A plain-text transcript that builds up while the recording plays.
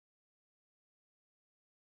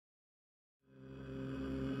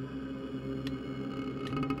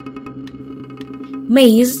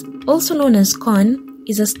Maize, also known as corn,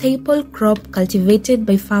 is a staple crop cultivated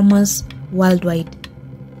by farmers worldwide.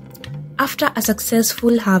 After a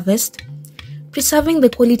successful harvest, preserving the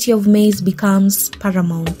quality of maize becomes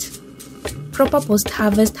paramount. Proper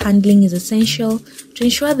post-harvest handling is essential to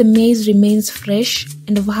ensure the maize remains fresh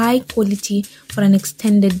and of high quality for an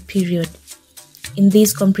extended period. In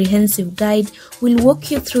this comprehensive guide, we'll walk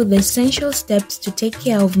you through the essential steps to take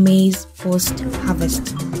care of maize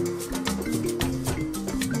post-harvest.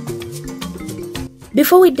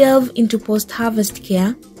 Before we delve into post-harvest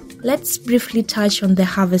care, let's briefly touch on the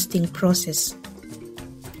harvesting process.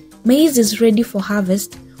 Maize is ready for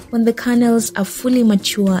harvest when the kernels are fully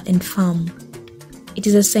mature and firm. It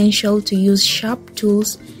is essential to use sharp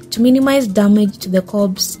tools to minimize damage to the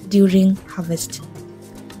cobs during harvest.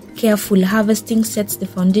 Careful harvesting sets the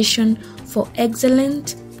foundation for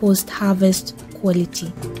excellent post-harvest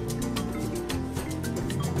quality.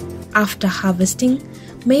 After harvesting,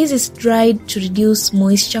 maize is dried to reduce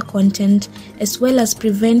moisture content as well as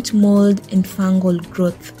prevent mold and fungal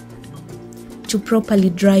growth. To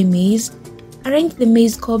properly dry maize, arrange the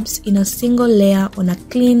maize cobs in a single layer on a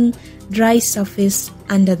clean, dry surface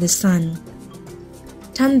under the sun.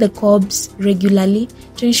 Turn the cobs regularly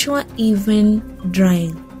to ensure even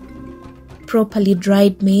drying. Properly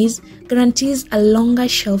dried maize guarantees a longer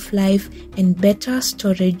shelf life and better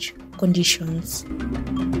storage conditions.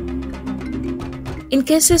 In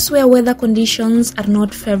cases where weather conditions are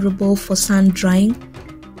not favorable for sun drying,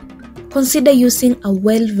 consider using a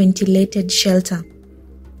well-ventilated shelter.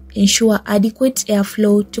 Ensure adequate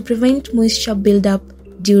airflow to prevent moisture buildup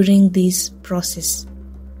during this process.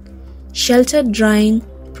 Sheltered drying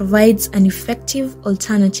provides an effective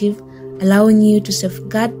alternative, allowing you to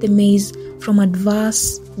safeguard the maize from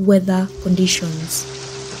adverse weather conditions.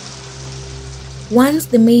 Once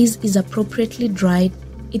the maize is appropriately dried,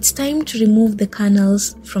 it's time to remove the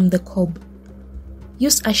kernels from the cob.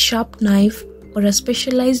 Use a sharp knife or a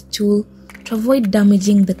specialized tool to avoid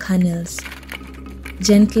damaging the kernels.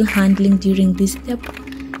 Gentle handling during this step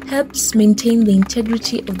helps maintain the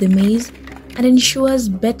integrity of the maize and ensures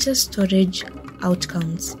better storage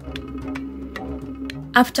outcomes.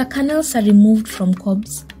 After kernels are removed from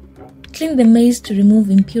cobs, clean the maize to remove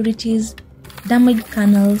impurities, damaged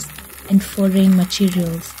kernels, and foreign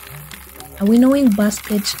materials. A winnowing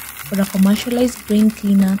basket or a commercialized grain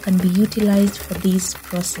cleaner can be utilized for this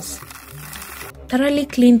process. Thoroughly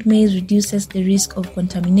cleaned maize reduces the risk of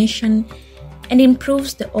contamination and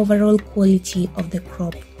improves the overall quality of the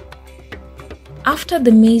crop. After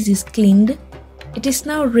the maize is cleaned, it is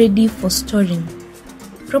now ready for storing.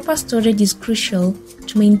 Proper storage is crucial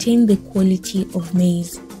to maintain the quality of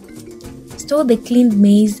maize. Store the cleaned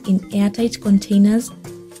maize in airtight containers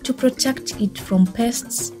to protect it from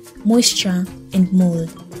pests, moisture, and mold.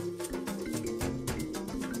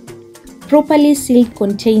 Properly sealed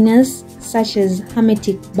containers, such as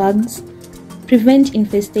hermetic bags, prevent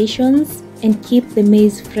infestations and keep the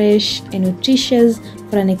maize fresh and nutritious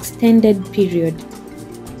for an extended period.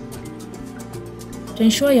 To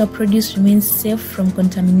ensure your produce remains safe from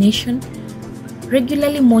contamination,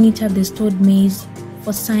 regularly monitor the stored maize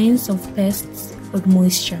for signs of pests or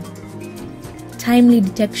moisture. Timely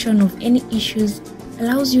detection of any issues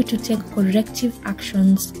allows you to take corrective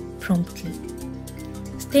actions promptly.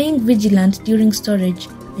 Staying vigilant during storage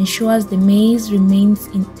ensures the maize remains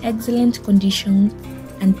in excellent condition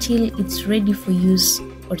until it's ready for use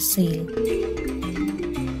or sale.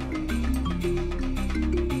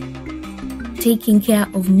 Taking care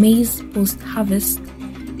of maize post-harvest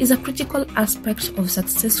is a critical aspect of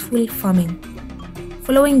successful farming.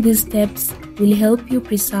 Following these steps will help you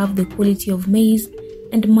preserve the quality of maize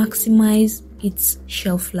and maximize its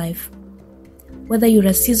shelf life. Whether you're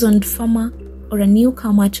a seasoned farmer or a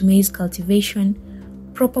newcomer to maize cultivation,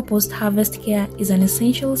 proper post-harvest care is an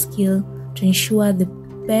essential skill to ensure the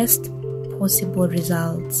best possible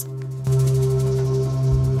results.